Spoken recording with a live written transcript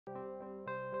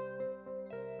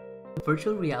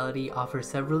Virtual reality offers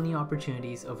several new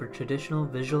opportunities over traditional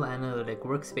visual analytic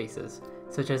workspaces,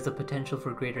 such as the potential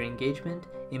for greater engagement,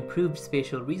 improved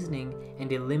spatial reasoning,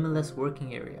 and a limitless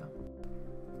working area.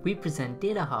 We present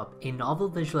DataHop, a novel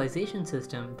visualization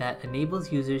system that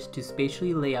enables users to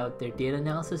spatially lay out their data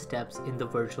analysis steps in the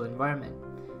virtual environment.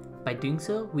 By doing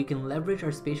so, we can leverage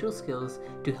our spatial skills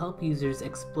to help users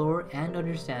explore and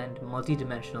understand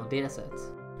multidimensional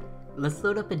datasets. Let's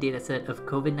load up a dataset of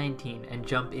COVID-19 and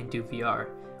jump into VR.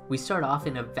 We start off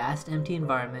in a vast empty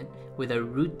environment with a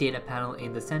root data panel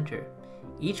in the center.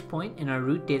 Each point in our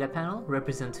root data panel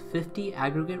represents 50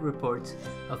 aggregate reports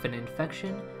of an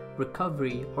infection,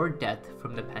 recovery, or death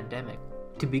from the pandemic.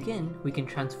 To begin, we can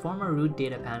transform our root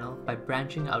data panel by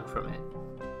branching out from it.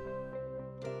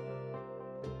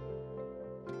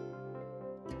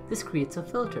 This creates a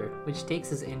filter, which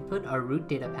takes as input our root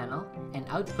data panel and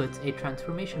outputs a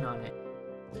transformation on it.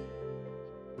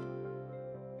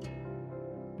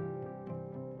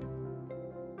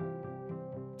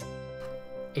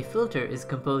 A filter is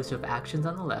composed of actions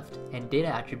on the left and data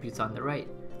attributes on the right,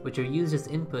 which are used as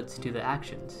inputs to the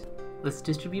actions. Let's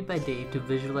distribute by day to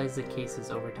visualize the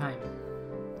cases over time.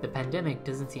 The pandemic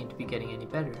doesn't seem to be getting any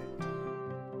better.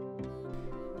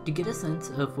 To get a sense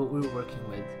of what we're working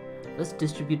with, let's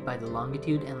distribute by the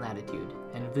longitude and latitude,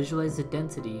 and visualize the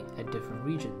density at different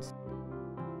regions.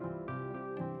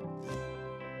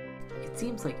 It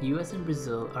seems like US and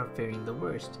Brazil are faring the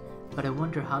worst, but I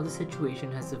wonder how the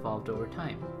situation has evolved over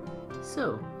time.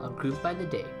 So, I'll group by the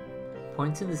day.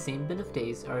 Points in the same bin of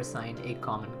days are assigned a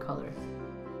common color.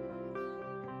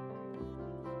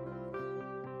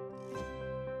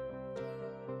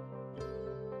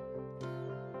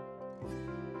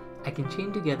 I can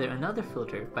chain together another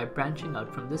filter by branching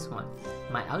out from this one.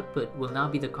 My output will now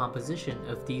be the composition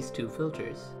of these two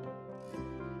filters.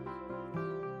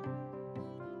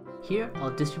 Here,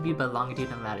 I'll distribute by longitude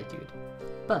and latitude,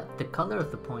 but the color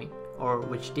of the point, or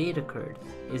which day it occurred,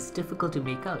 is difficult to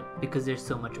make out because there's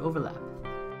so much overlap.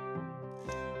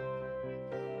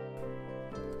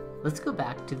 Let's go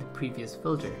back to the previous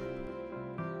filter.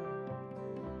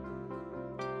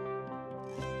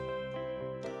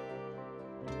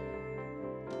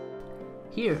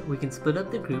 Here, we can split up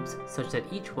the groups such that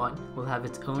each one will have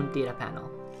its own data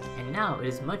panel, and now it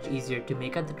is much easier to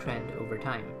make out the trend over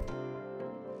time.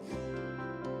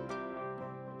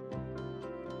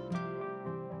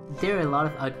 There are a lot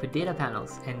of output data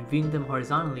panels, and viewing them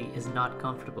horizontally is not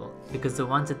comfortable because the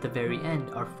ones at the very end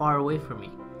are far away from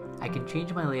me. I can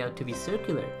change my layout to be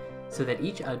circular so that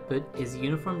each output is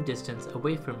uniform distance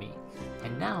away from me,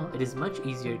 and now it is much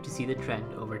easier to see the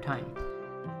trend over time.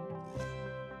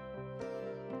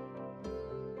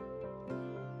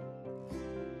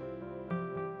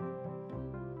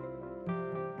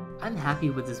 I'm happy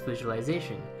with this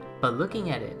visualization, but looking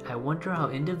at it, I wonder how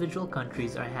individual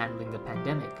countries are handling the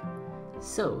pandemic.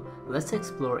 So, let's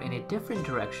explore in a different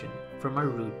direction from our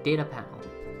root data panel.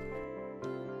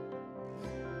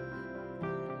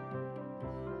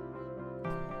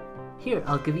 Here,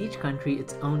 I'll give each country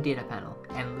its own data panel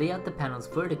and lay out the panels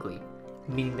vertically,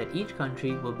 meaning that each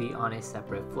country will be on a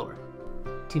separate floor.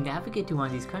 To navigate to one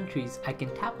of these countries, I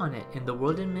can tap on it in the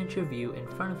world in miniature view in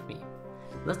front of me.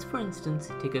 Let's for instance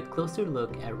take a closer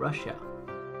look at Russia.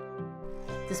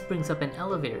 This brings up an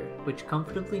elevator which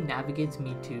comfortably navigates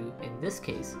me to, in this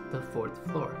case, the 4th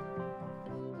floor.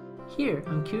 Here,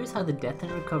 I'm curious how the death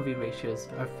and recovery ratios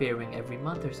are faring every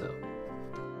month or so.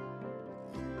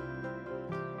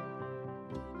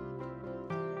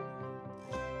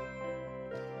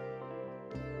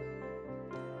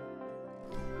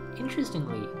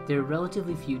 Interestingly, there are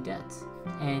relatively few deaths,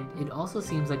 and it also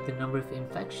seems like the number of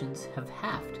infections have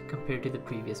halved compared to the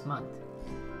previous month.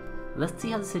 Let's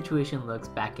see how the situation looks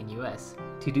back in US.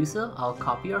 To do so, I'll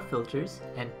copy our filters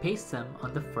and paste them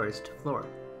on the 1st floor.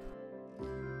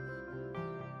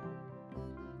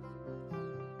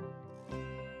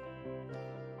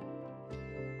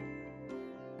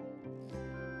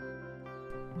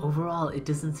 Overall, it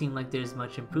doesn't seem like there's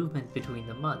much improvement between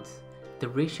the months. The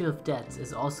ratio of deaths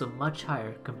is also much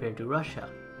higher compared to Russia.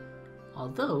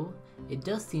 Although, it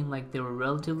does seem like there were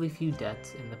relatively few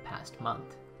deaths in the past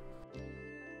month.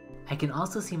 I can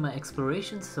also see my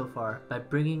explorations so far by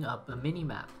bringing up a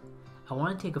mini-map. I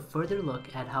want to take a further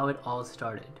look at how it all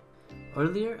started.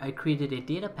 Earlier, I created a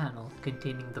data panel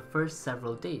containing the first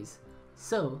several days,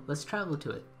 so let's travel to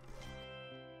it.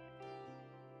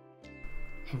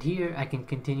 And here I can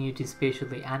continue to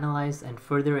spatially analyze and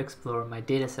further explore my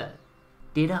dataset.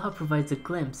 DataHop provides a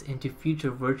glimpse into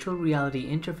future virtual reality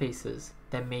interfaces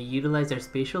that may utilize our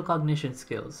spatial cognition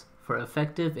skills for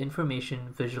effective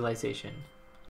information visualization.